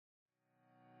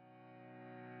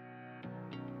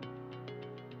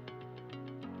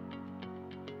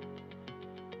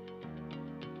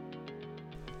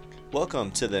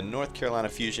Welcome to the North Carolina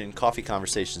Fusion Coffee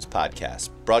Conversations podcast,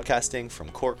 broadcasting from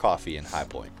Core Coffee in High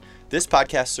Point. This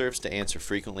podcast serves to answer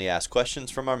frequently asked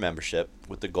questions from our membership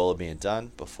with the goal of being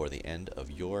done before the end of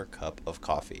your cup of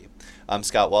coffee. I'm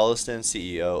Scott Wollaston,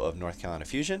 CEO of North Carolina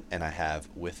Fusion, and I have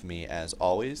with me, as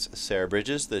always, Sarah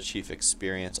Bridges, the Chief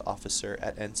Experience Officer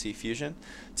at NC Fusion.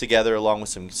 Together, along with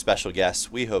some special guests,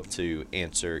 we hope to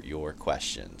answer your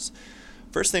questions.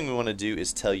 First thing we want to do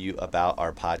is tell you about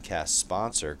our podcast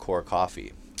sponsor, Core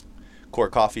Coffee. Core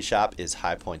Coffee Shop is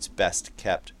High Point's best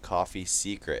kept coffee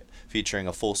secret, featuring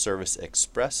a full service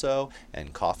espresso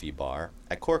and coffee bar.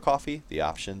 At Core Coffee, the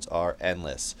options are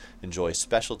endless. Enjoy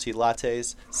specialty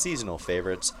lattes, seasonal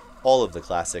favorites, all of the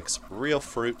classics, real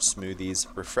fruit smoothies,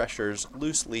 refreshers,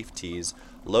 loose leaf teas,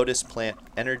 lotus plant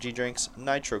energy drinks,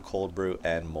 nitro cold brew,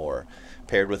 and more.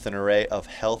 Paired with an array of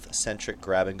health-centric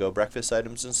grab-and-go breakfast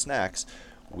items and snacks,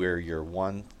 we're your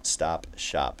one-stop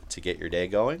shop to get your day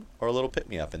going or a little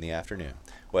pick-me-up in the afternoon.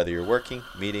 Whether you're working,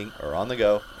 meeting, or on the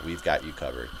go, we've got you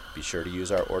covered. Be sure to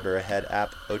use our Order Ahead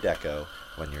app, Odeco,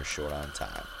 when you're short on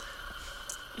time.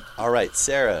 All right,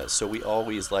 Sarah, so we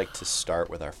always like to start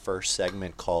with our first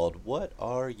segment called What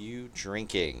Are You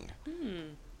Drinking?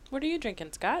 What are you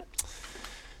drinking, Scott?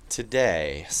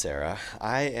 Today, Sarah,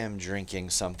 I am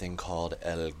drinking something called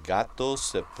El Gato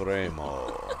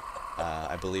Supremo.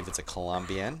 I believe it's a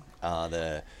Colombian.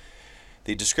 The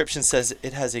description says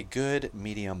it has a good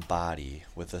medium body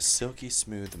with a silky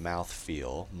smooth mouth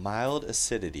feel, mild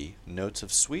acidity, notes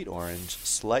of sweet orange,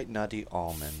 slight nutty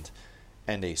almond,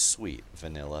 and a sweet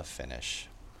vanilla finish.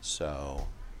 So,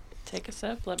 Take a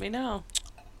sip, let me know.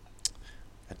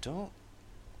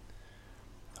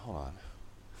 hold on.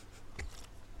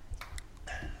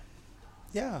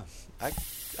 Yeah, it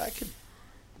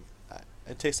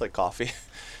tastes like coffee.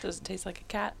 Does it taste like a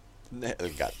cat? El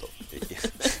Gato.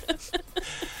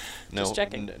 No, Just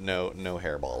checking. No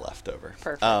hairball left over.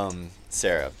 Perfect.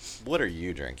 Sarah, what are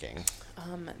you drinking?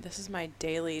 This is my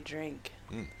daily drink.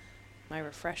 Mm. My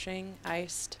refreshing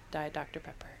iced Diet Dr.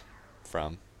 Pepper.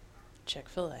 From?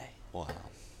 Chick-fil-A. Wow.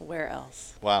 Where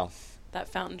else? Wow. That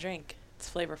fountain drink. It's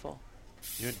flavorful.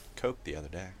 You had Coke the other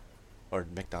day. Or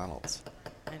McDonald's.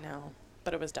 I know.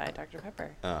 But it was Diet Dr.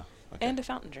 Pepper. Oh, okay. And a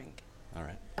fountain drink. All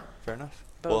right. Fair enough.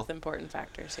 Both important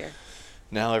factors here.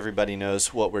 Now everybody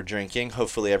knows what we're drinking.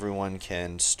 Hopefully everyone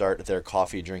can start their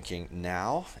coffee drinking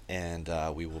now, and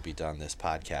we will be done this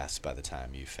podcast by the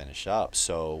time you finish up.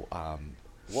 So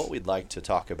what we'd like to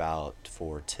talk about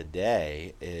for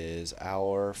today is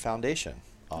our foundation,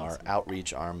 our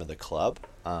outreach arm of the club.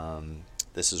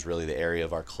 This is really the area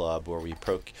of our club where we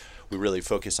really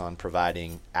focus on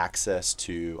providing access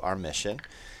to our mission.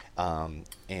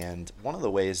 And one of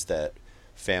the ways that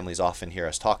families often hear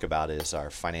us talk about is our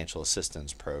financial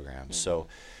assistance program. Mm-hmm. So,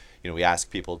 we ask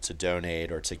people to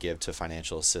donate or to give to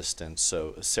financial assistance.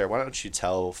 So, Sarah, why don't you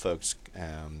tell folks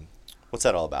what's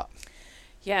that all about?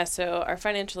 Yeah, so our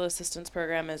financial assistance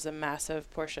program is a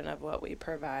massive portion of what we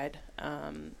provide at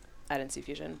NC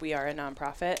Fusion. We are a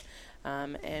nonprofit,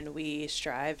 and we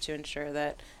strive to ensure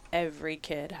that every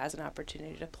kid has an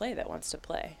opportunity to play that wants to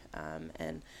play.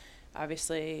 And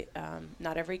obviously,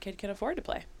 not every kid can afford to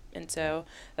play. And so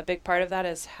a big part of that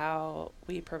is how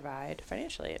we provide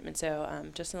financially. And so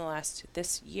just in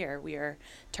this year, we are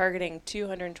targeting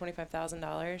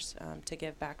 $225,000 to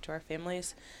give back to our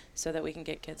families so that we can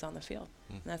get kids on the field.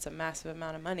 Mm. And that's a massive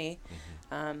amount of money.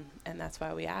 Mm-hmm. And that's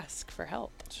why we ask for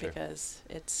help, because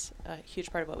it's a huge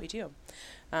part of what we do.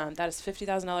 That is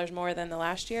 $50,000 more than the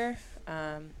last year.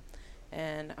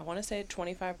 And I want to say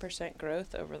 25%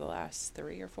 growth over the last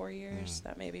 3 or 4 years.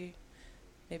 That maybe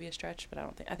a stretch, but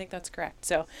I think that's correct.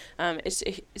 So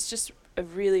it's just a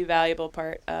really valuable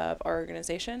part of our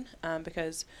organization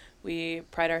because we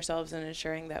pride ourselves in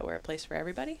ensuring that we're a place for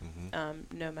everybody,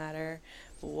 no matter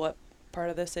what part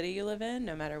of the city you live in,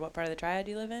 no matter what part of the triad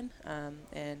you live in,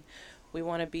 and we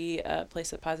want to be a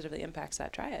place that positively impacts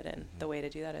that triad, and the way to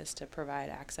do that is to provide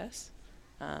access.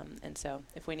 And so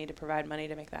if we need to provide money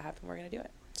to make that happen, we're going to do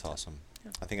it. That's awesome.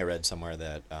 Yeah. I think I read somewhere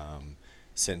that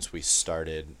since we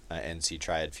started NC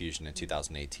Triad Fusion in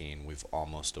 2018, we've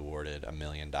almost awarded $1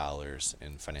 million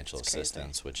in financial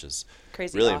assistance, which is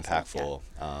really awesome. Impactful.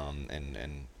 Yeah.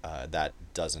 And that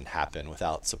doesn't happen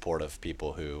without support of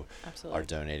people who are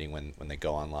donating when they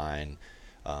go online.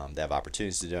 They have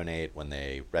opportunities to donate when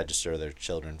they register their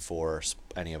children for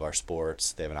any of our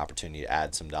sports. They have an opportunity to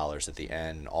add some dollars at the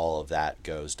end. All of that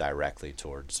goes directly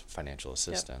towards financial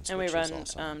assistance. Yep. And we run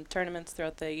awesome. Tournaments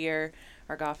throughout the year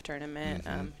our golf tournament,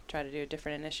 try to do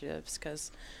different initiatives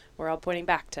because we're all pointing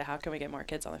back to how can we get more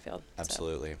kids on the field.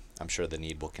 Absolutely. So. I'm sure the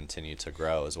need will continue to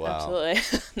grow as well.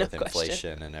 Absolutely. No with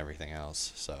inflation and everything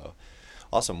else. So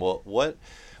awesome. Well,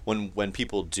 when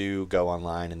people do go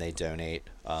online and they donate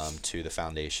to the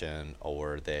foundation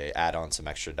or they add on some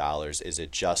extra dollars, is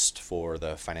it just for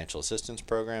the financial assistance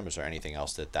program? Is there anything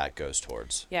else that goes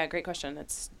towards? Yeah, great question.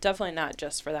 It's definitely not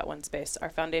just for that one space. Our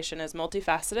foundation is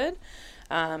multifaceted.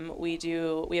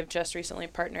 We have just recently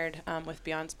partnered with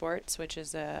Beyond Sports, which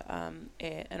is an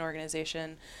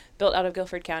organization built out of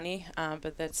Guilford County,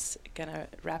 but that's going to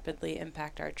rapidly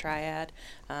impact our triad.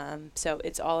 So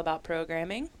it's all about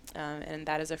programming, and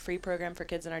that is a free program for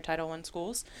kids in our Title I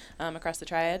schools across the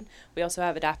triad. We also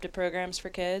have adaptive programs for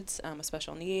kids with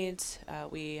special needs.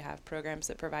 We have programs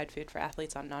that provide food for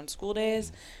athletes on non-school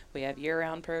days. We have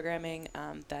year-round programming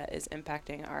that is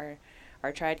impacting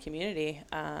our triad community.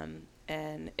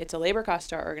 And it's a labor cost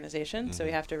to our organization, so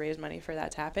we have to raise money for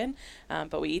that to happen.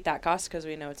 But we eat that cost because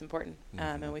we know it's important,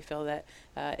 and we feel that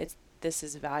this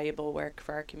is valuable work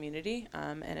for our community,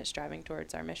 and it's driving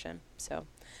towards our mission. So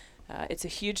it's a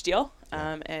huge deal,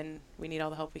 and we need all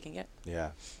the help we can get.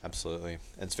 Yeah, absolutely.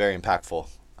 It's very impactful.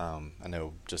 I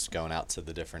know just going out to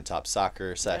the different top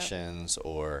soccer sessions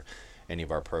or any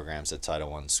of our programs at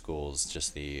Title I schools,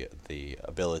 just the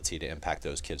ability to impact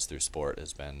those kids through sport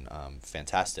has been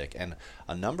fantastic. And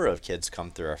a number of kids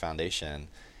come through our foundation,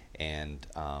 and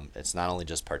it's not only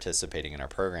just participating in our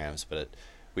programs, but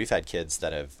we've had kids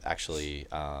that have actually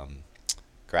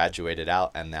graduated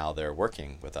out and now they're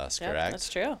working with us, correct? That's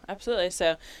true. Absolutely.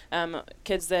 So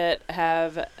kids that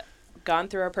have gone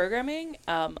through our programming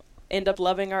end up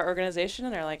loving our organization,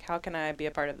 and they're like, how can I be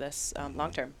a part of this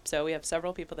long term? So we have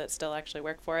several people that still actually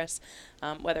work for us,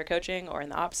 whether coaching or in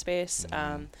the ops space.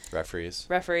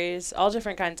 Referees, all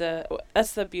different kinds of,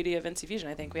 that's the beauty of NC Fusion.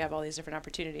 I think we have all these different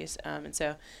opportunities. And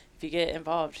so if you get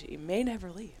involved, you may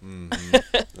never leave.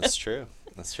 That's true.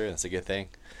 That's a good thing.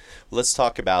 Well, let's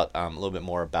talk about a little bit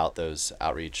more about those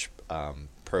outreach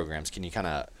programs. Can you kind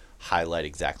of highlight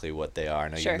exactly what they are? I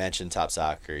know you mentioned Top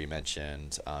Soccer, you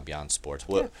mentioned Beyond Sports.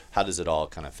 How does it all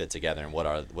kind of fit together, and what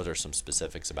are some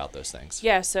specifics about those things?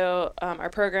 Yeah, so our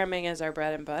programming is our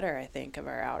bread and butter, I think, of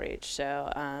our outreach.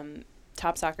 So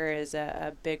Top Soccer is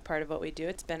a big part of what we do.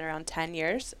 It's been around 10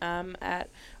 years at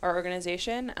our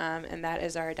organization, and that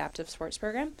is our adaptive sports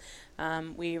program.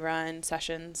 We run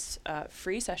sessions,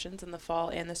 free sessions in the fall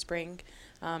and the spring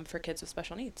for kids with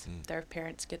special needs. Their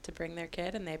parents get to bring their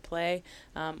kid, and they play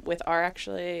with our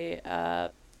actually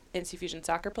NC Fusion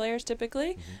soccer players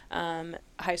typically,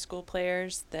 high school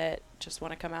players that just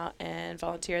want to come out and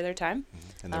volunteer their time.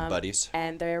 And their buddies.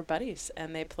 And their buddies.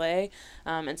 And they play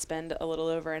and spend a little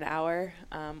over an hour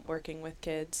working with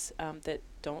kids that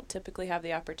don't typically have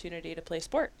the opportunity to play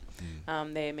sport.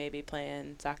 They may be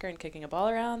playing soccer and kicking a ball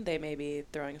around. They may be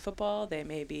throwing a football. They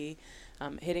may be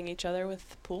hitting each other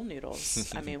with pool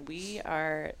noodles. I mean, we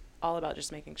are all about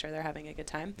just making sure they're having a good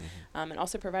time, and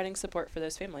also providing support for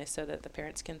those families so that the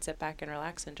parents can sit back and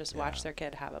relax and just watch their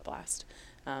kid have a blast.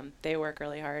 They work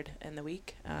really hard in the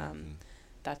week.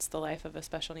 That's the life of a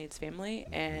special needs family,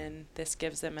 and this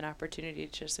gives them an opportunity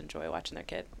to just enjoy watching their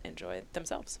kid enjoy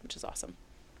themselves, which is awesome.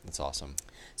 That's awesome.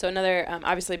 So another,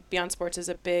 obviously Beyond Sports is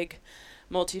a big,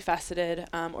 multifaceted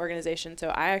organization. So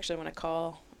I actually want to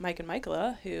call Mike and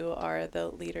Michaela, who are the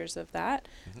leaders of that,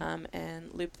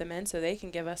 and loop them in so they can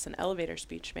give us an elevator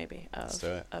speech maybe of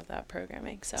that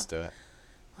programming. So let's do it.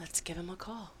 Let's give them a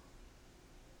call.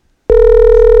 Wow.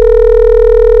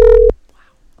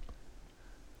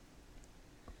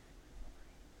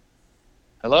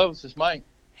 Hello, this is Mike.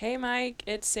 Hey, Mike,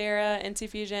 it's Sarah, NC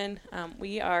Fusion.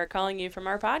 We are calling you from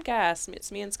our podcast.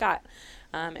 It's me and Scott.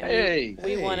 And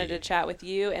we wanted to chat with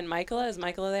you and Michaela. Is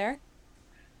Michaela there?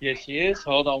 Yes, she is.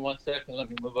 Hold on one second. Let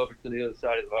me move over to the other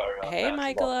side of our Hey,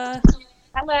 Michaela.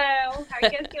 Hello. How are you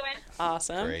guys doing?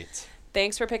 Awesome. Great.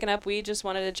 Thanks for picking up. We just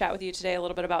wanted to chat with you today a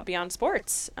little bit about Beyond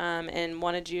Sports, and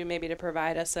wanted you maybe to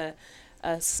provide us a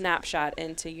snapshot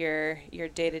into your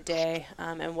day-to-day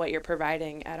and what you're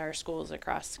providing at our schools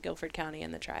across Guilford County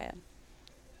and the Triad.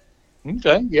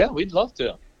 Okay, yeah, we'd love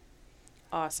to.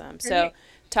 Awesome. So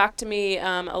talk to me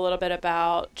a little bit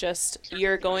about just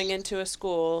you're going into a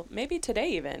school, maybe today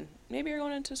even. Maybe you're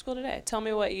going into a school today. Tell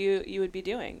me what you would be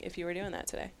doing if you were doing that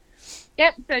today.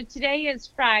 Yep, so today is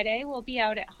Friday. We'll be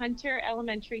out at Hunter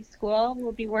Elementary School.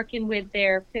 We'll be working with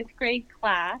their 5th grade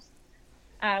class.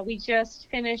 We just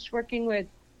finished working with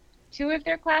 2 of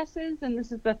their classes, and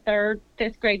this is the 3rd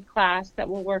 5th grade class that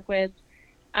we'll work with.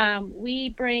 We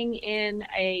bring in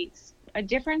a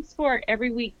different sport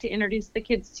every week to introduce the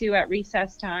kids to at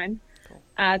recess time.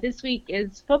 This week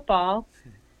is football.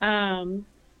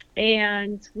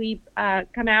 And we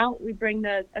come out, we bring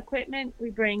the equipment, we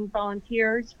bring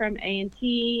volunteers from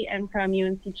A&T and from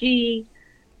UNCG.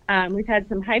 We've had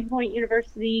some High Point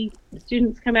University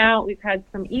students come out. We've had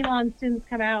some Elon students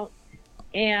come out.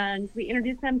 And we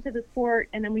introduce them to the sport,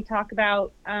 and then we talk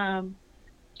about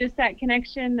just that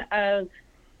connection of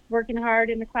working hard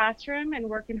in the classroom and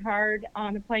working hard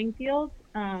on the playing field.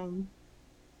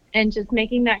 And just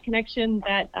making that connection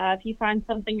that if you find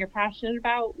something you're passionate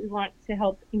about, we want to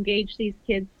help engage these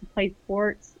kids to play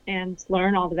sports and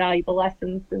learn all the valuable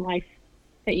lessons in life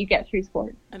that you get through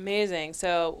sports. Amazing.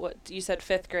 So what you said,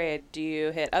 5th grade. Do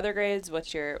you hit other grades?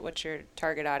 What's your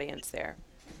target audience there?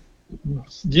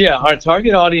 Yeah, our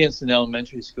target audience in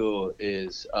elementary school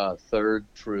is 3rd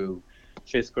through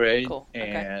 5th grade. Cool.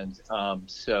 Okay. And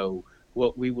so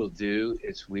what we will do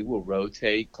is we will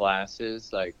rotate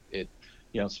classes. Like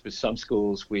some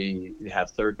schools we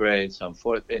have 3rd grade, some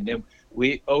 4th, and then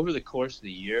over the course of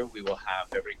the year we will have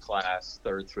every class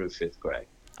 3rd through 5th grade.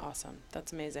 Awesome.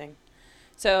 That's amazing.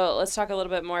 So let's talk a little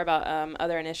bit more about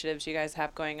other initiatives you guys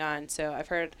have going on. So I've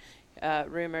heard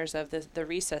rumors of the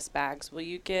recess bags. Will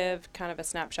you give kind of a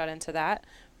snapshot into that,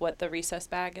 what the recess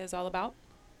bag is all about?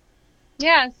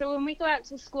 Yeah, so when we go out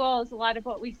to schools, a lot of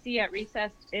what we see at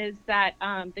recess is that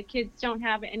the kids don't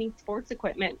have any sports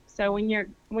equipment. So when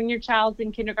your child's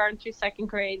in kindergarten through 2nd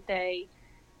grade, they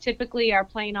typically are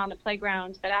playing on the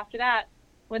playground. But after that,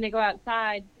 when they go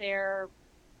outside,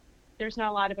 there's not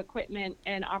a lot of equipment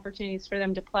and opportunities for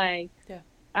them to play. Yeah.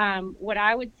 What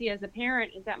I would see as a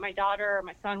parent is that my daughter or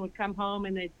my son would come home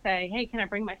and they'd say, "Hey, can I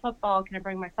bring my football? Can I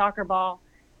bring my soccer ball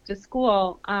to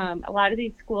school?" A lot of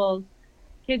these schools,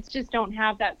 kids just don't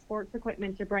have that sports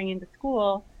equipment to bring into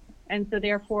school, and so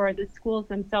therefore the schools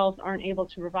themselves aren't able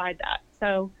to provide that.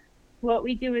 So what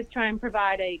we do is try and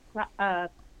provide a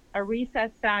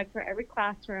recess bag for every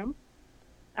classroom.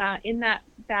 In that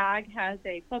bag has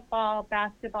a football,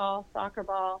 basketball, soccer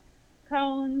ball,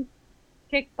 cones,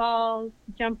 kickballs,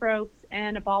 jump ropes,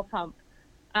 and a ball pump.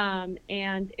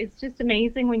 And it's just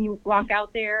amazing when you walk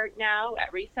out there now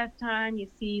at recess time, you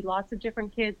see lots of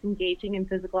different kids engaging in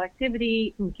physical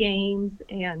activity and games,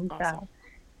 and awesome.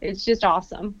 It's just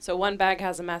awesome. So one bag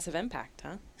has a massive impact,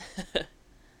 huh?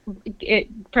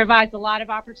 It provides a lot of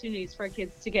opportunities for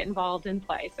kids to get involved and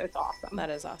play, so it's awesome. That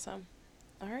is awesome.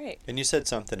 All right. And you said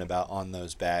something about on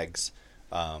those bags,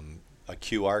 a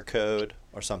QR code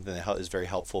or something that is very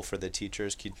helpful for the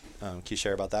teachers. Can you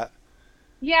share about that?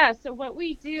 Yeah, so what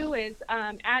we do is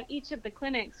at each of the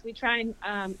clinics, we try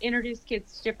and introduce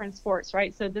kids to different sports,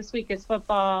 right? So this week is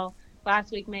football.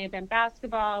 Last week may have been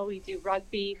basketball. We do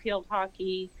rugby, field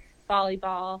hockey,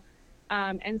 volleyball.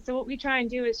 And so what we try and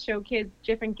do is show kids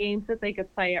different games that they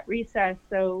could play at recess.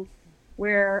 So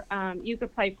where you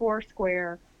could play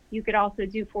Foursquare, you could also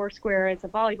do Foursquare as a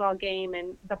volleyball game,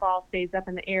 and the ball stays up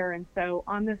in the air. And so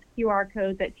on this QR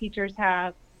code that teachers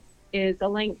have is a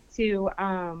link to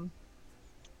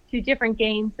different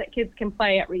games that kids can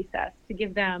play at recess to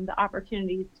give them the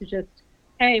opportunities to just,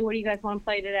 hey, what do you guys want to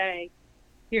play today?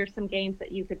 Here's some games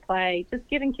that you could play. Just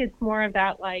giving kids more of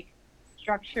that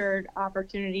structured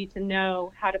opportunity to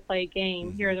know how to play a game.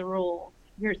 Mm-hmm. Here are the rules.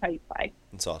 Here's how you play.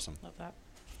 That's awesome. Love that.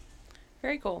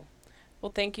 Very cool.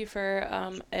 Well, thank you for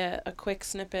a quick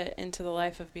snippet into the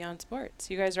life of Beyond Sports.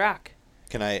 You guys rock.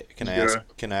 Can I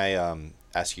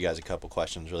ask you guys a couple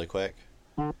questions really quick?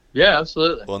 Yeah,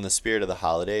 absolutely. Well, in the spirit of the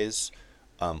holidays,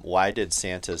 why did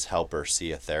Santa's helper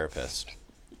see a therapist?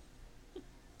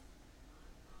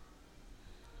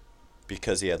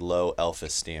 Because he had low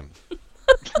self-esteem.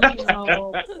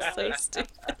 No, that's so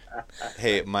stupid.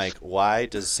 Hey, Mike, why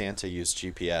does Santa use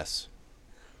GPS?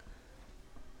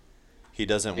 He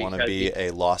doesn't want to be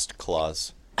a lost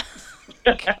clause.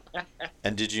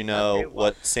 And did you know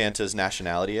what Santa's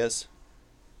nationality is?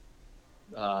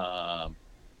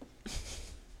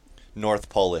 North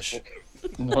Polish.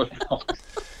 North Polish.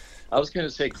 I was going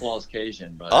to say Claus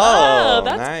Cajun, but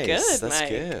that's nice. Good, that's Mike.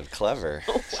 Good. Clever.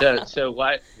 So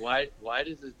why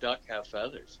does the duck have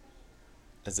feathers?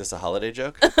 Is this a holiday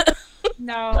joke?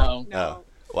 No. Oh,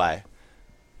 why?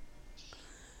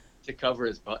 To cover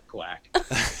his butt quack.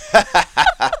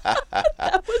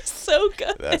 That was so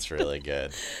good. That's really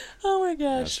good. Oh my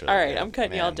gosh. Really all right, good. I'm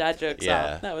cutting y'all dad jokes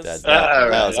off. That was that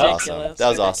was ridiculous. awesome. That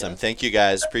was awesome. Thank you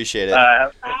guys. Appreciate it. Bye.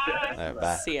 All right,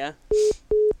 bye. See ya.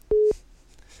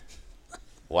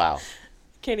 Wow.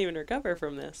 Can't even recover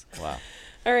from this. Wow.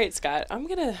 All right, Scott, I'm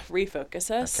going to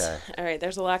refocus us. Okay. All right,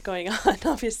 there's a lot going on,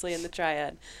 obviously, in the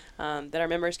Triad that our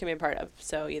members can be a part of.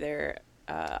 So either,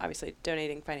 obviously,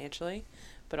 donating financially,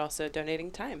 but also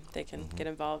donating time. They can get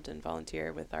involved and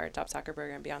volunteer with our Top Soccer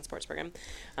program, Beyond Sports program.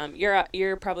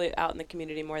 You're probably out in the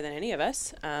community more than any of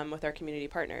us with our community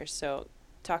partners. So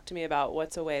talk to me about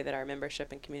what's a way that our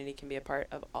membership and community can be a part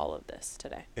of all of this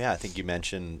today. Yeah, I think you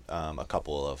mentioned a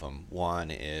couple of them.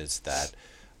 One is that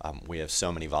we have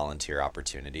so many volunteer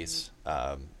opportunities,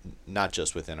 not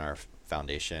just within our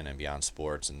foundation and Beyond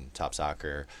Sports and Top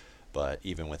Soccer, but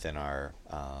even within our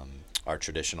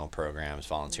traditional programs,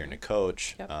 volunteering to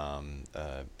coach,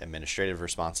 administrative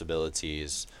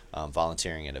responsibilities,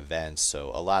 volunteering at events.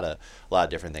 So a lot of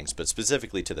different things. But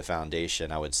specifically to the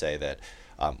foundation, I would say that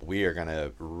we are going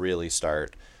to really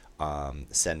start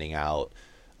sending out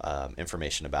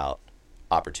information about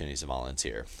opportunities to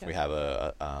volunteer. Yep. We have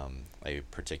a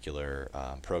particular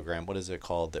program. What is it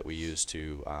called that we use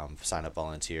to sign up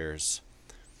volunteers?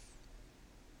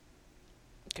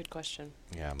 Good question.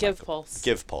 Yeah, GivePulse.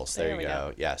 GivePulse. There you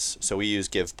go. Yes. So we use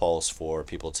GivePulse for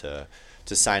people to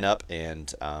sign up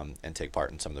and take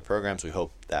part in some of the programs. We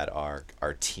hope that our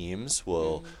teams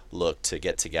will look to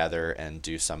get together and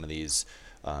do some of these,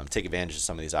 take advantage of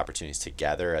some of these opportunities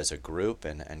together as a group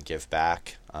and give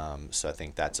back. So I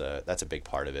think that's a big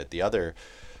part of it. The other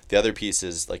piece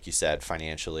is, like you said,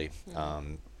 financially.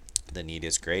 The need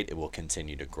is great. It will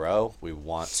continue to grow. We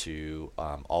want to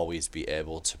always be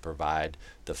able to provide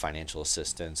the financial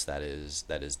assistance that is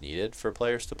needed for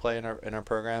players to play in our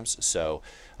programs. So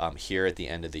here at the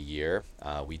end of the year,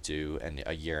 we do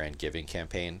a year-end giving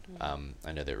campaign.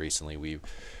 I know that recently we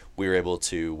were able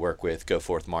to work with Go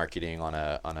Forth Marketing on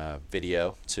a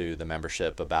video to the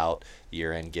membership about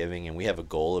year-end giving, and we have a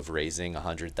goal of raising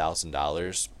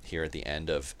 $100,000 here at the end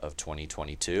of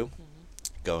 2022.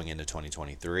 Going into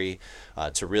 2023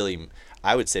 to really,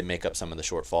 I would say, make up some of the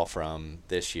shortfall from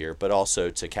this year, but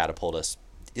also to catapult us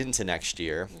into next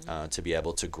year to be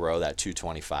able to grow that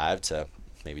 225 to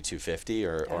maybe 250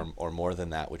 or more than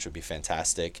that, which would be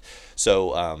fantastic.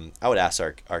 So I would ask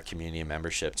our community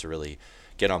membership to really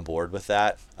get on board with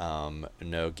that.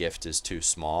 No gift is too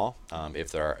small.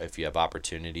 If you have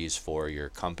opportunities for your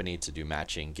company to do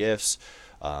matching gifts,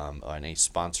 or any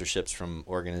sponsorships from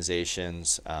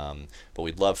organizations, but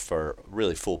we'd love for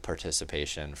really full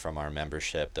participation from our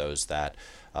membership, those that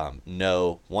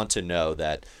want to know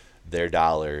that their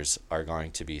dollars are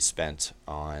going to be spent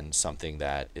on something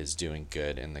that is doing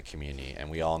good in the community.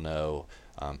 And we all know,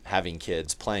 having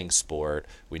kids playing sport,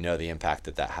 we know the impact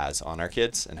that has on our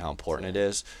kids and how important it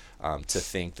is. To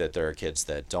think that there are kids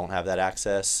that don't have that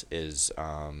access is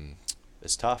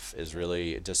tough, is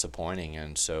really disappointing.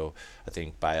 And so I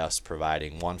think by us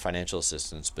providing, one, financial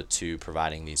assistance, but two,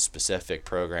 providing these specific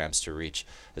programs to reach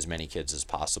as many kids as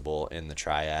possible in the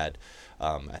triad,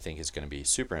 I think is going to be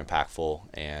super impactful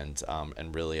and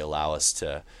really allow us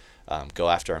to go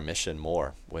after our mission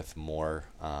more with more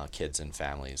kids and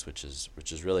families, which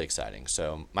is really exciting.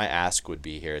 So my ask would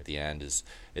be here at the end is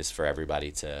for everybody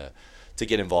to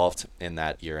get involved in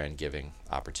that year-end giving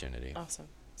opportunity. Awesome.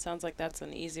 Sounds like that's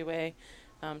an easy way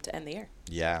to end the year.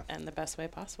 Yeah. And the best way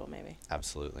possible, maybe.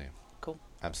 Absolutely. Cool.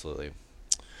 Absolutely.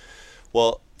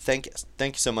 Well, thank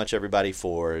you so much, everybody,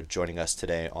 for joining us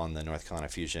today on the North Carolina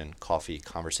Fusion Coffee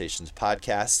Conversations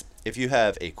podcast. If you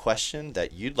have a question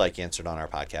that you'd like answered on our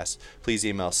podcast, please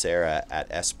email Sarah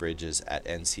at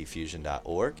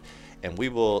sbridges@ncfusion.org. And we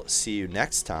will see you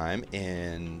next time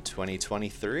in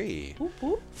 2023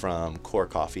 from Core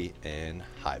Coffee in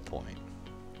High Point.